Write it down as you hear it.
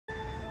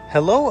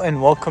Hello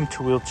and welcome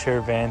to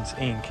Wheelchair Vans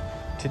Inc.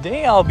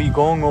 Today I'll be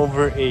going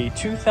over a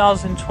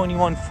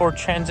 2021 Ford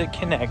Transit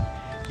Connect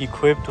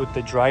equipped with the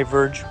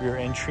Driverge rear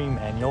entry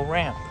manual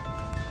ramp.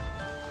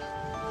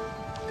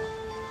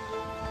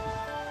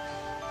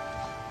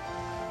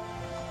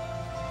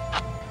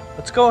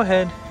 Let's go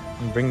ahead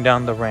and bring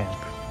down the ramp.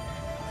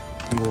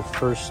 You will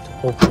first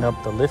open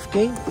up the lift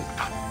gate.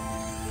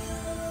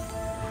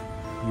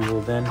 You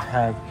will then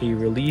have a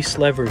release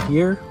lever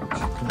here.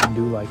 You can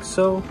do like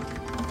so.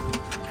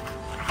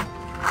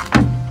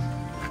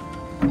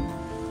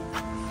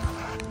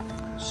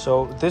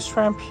 So this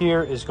ramp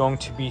here is going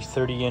to be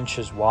 30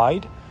 inches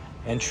wide.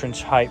 Entrance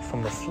height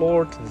from the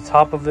floor to the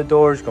top of the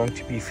door is going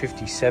to be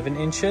 57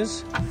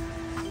 inches.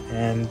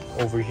 And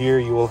over here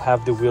you will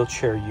have the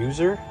wheelchair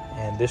user.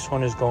 And this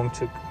one is going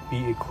to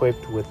be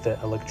equipped with the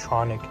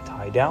electronic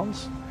tie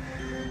downs.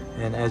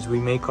 And as we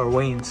make our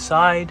way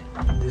inside,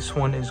 this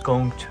one is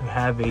going to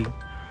have a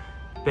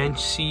bench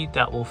seat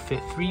that will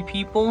fit 3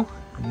 people.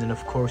 And then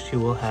of course you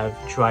will have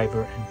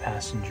driver and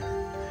passenger.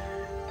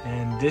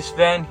 And this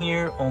van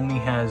here only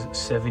has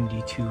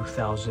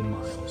 72,000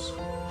 miles.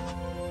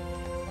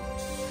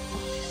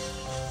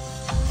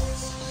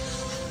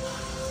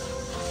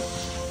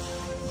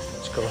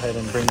 Let's go ahead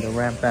and bring the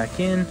ramp back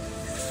in.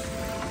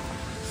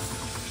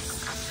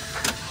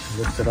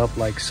 Lift it up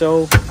like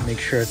so, make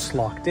sure it's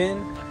locked in,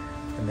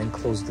 and then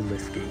close the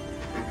lift gate.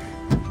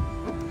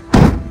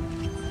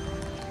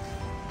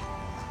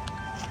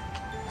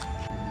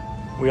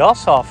 We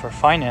also offer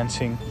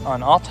financing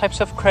on all types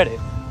of credit.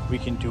 We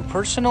can do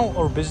personal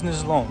or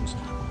business loans.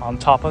 On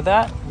top of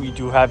that, we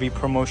do have a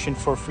promotion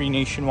for free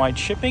nationwide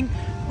shipping,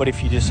 but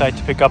if you decide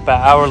to pick up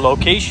at our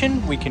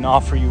location, we can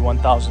offer you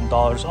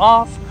 $1,000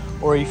 off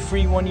or a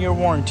free 1-year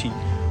warranty.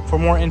 For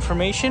more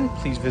information,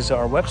 please visit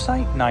our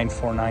website,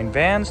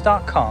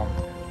 949vans.com.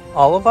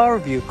 All of our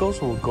vehicles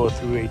will go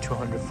through a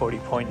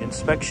 240-point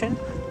inspection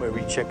where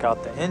we check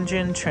out the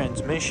engine,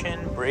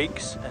 transmission,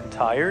 brakes, and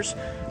tires.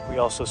 We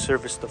also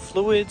service the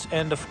fluids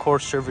and of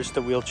course service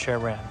the wheelchair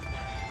ramp.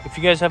 If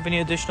you guys have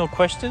any additional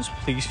questions,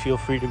 please feel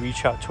free to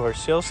reach out to our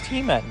sales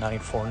team at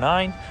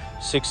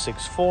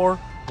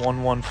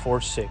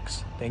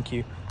 949-664-1146. Thank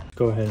you.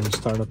 Go ahead and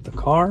start up the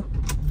car.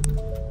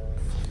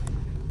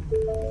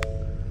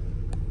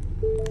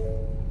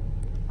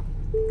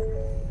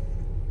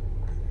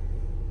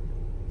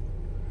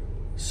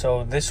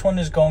 So this one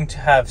is going to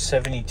have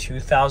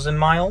 72,000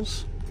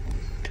 miles.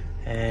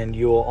 And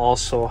you will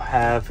also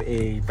have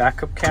a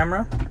backup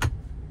camera.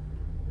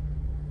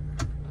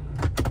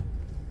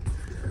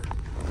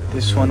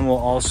 This one will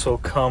also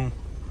come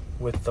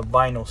with the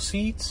vinyl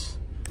seats.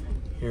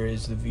 Here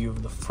is the view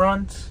of the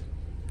front.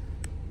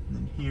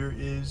 And here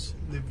is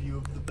the view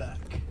of the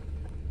back.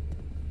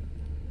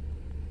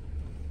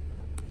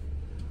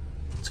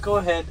 Let's go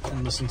ahead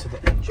and listen to the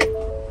engine.